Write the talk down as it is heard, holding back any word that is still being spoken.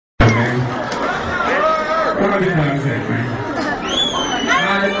be quiet, man.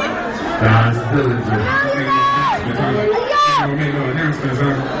 Nah, it's still legit. I don't make no announcements,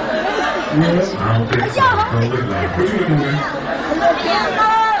 huh? I don't think so. Don't look like it. What you doing, man?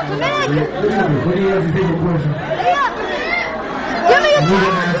 What do you have to think of question? Give me a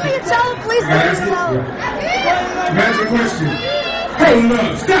towel, please. Give me a towel. Magic question. Hold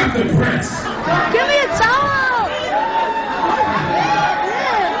up, stop the press. Give me a towel.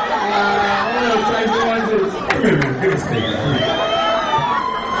 Come here, man. Give us a thing.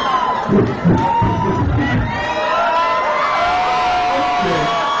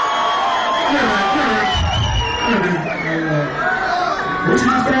 What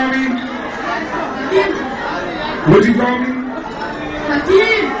you call me? What'd you call me?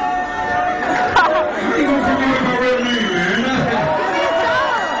 Hakeem. You ain't gonna call me with my real name, man.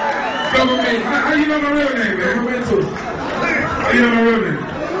 How you know my real name, man? How you know my real name?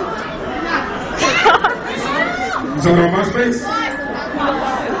 You talking about MySpace?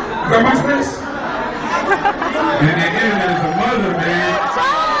 You got MySpace? And the internet is a mother, man.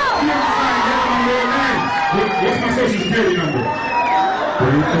 You don't try to get my real name. What's my social security number?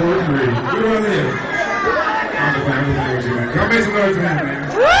 343. Where do I live? I'm just playing with you, man. Y'all make some noise for him, man.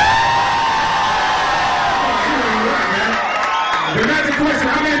 The magic question,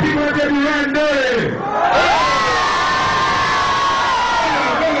 how many people out there be riding dirty?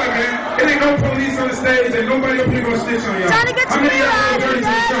 Hold on, man. It ain't no police on the stage and nobody up here gonna snitch on y'all. Trying to get How many of y'all go dirty to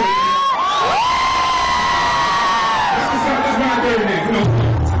the show? That's what's up. Let's ride dirty then. Come on.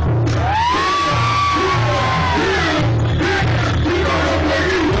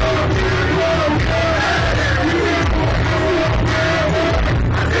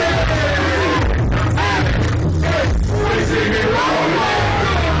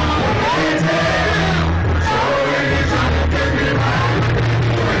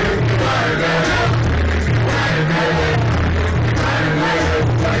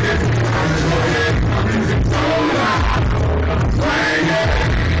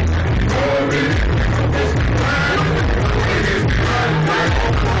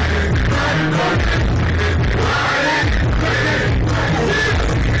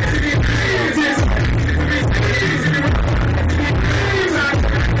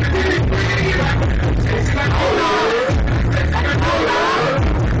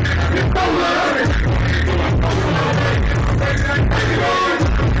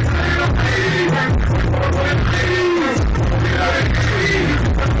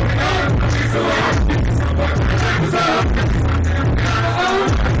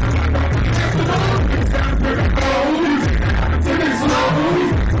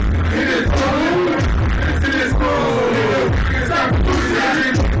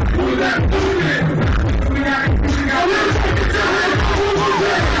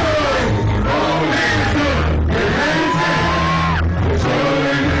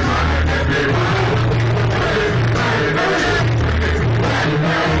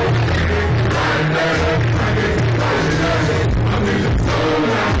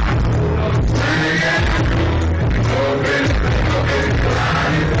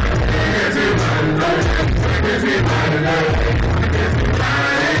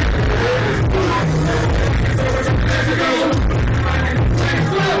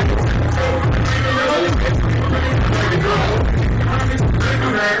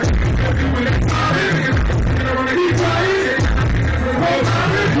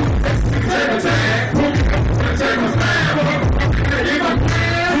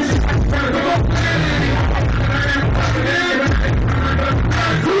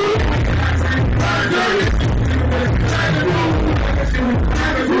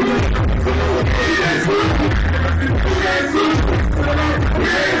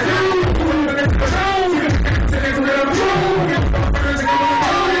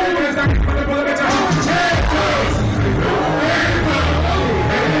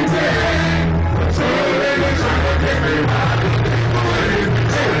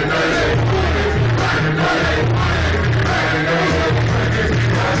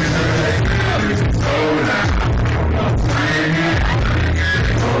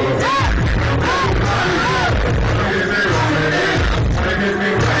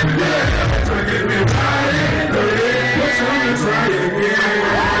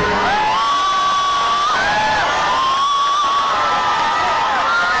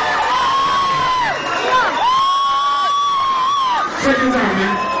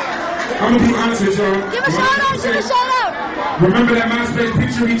 I'm gonna be honest with y'all. Give a shout out, give a shout out. Remember that MySpace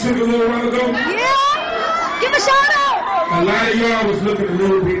picture we took a little while ago? Yeah. Give a shout out. A lot of y'all was looking a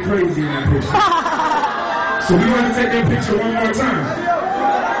little bit crazy in that picture. So we want to take that picture one more time.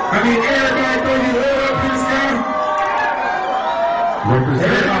 I mean, everybody throw your head up in the sky.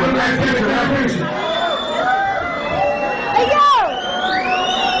 Represent. Hey, yo!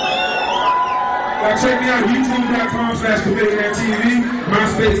 Now check me out, youtube.com/Chamillionaire TV,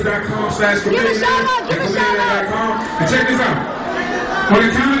 myspace.com/Chamillionaire, and check this out. On the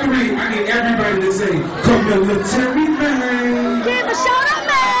count of 3, I need everybody to say, "Chamillionaire, man." Give a shout out,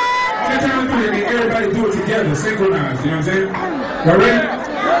 man! On the count of 3, I need everybody to do it together, synchronized, you know what I'm saying? Y'all ready?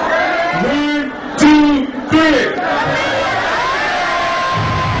 1, 2, 3.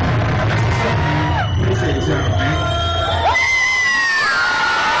 Let me say this out, man.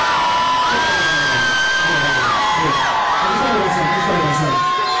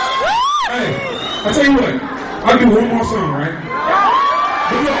 Hey, I'll tell you what, I'll do one more song, right?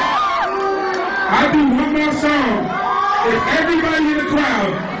 But look, I'll do one more song if everybody in the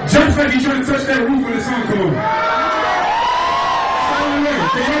crowd jumps like he's trying to touch that roof when the song comes on.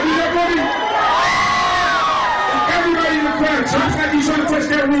 Can y'all do that, buddy? If everybody in the crowd jumps like he's trying to touch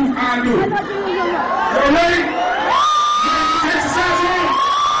that roof, I'll do it. Y'all ready?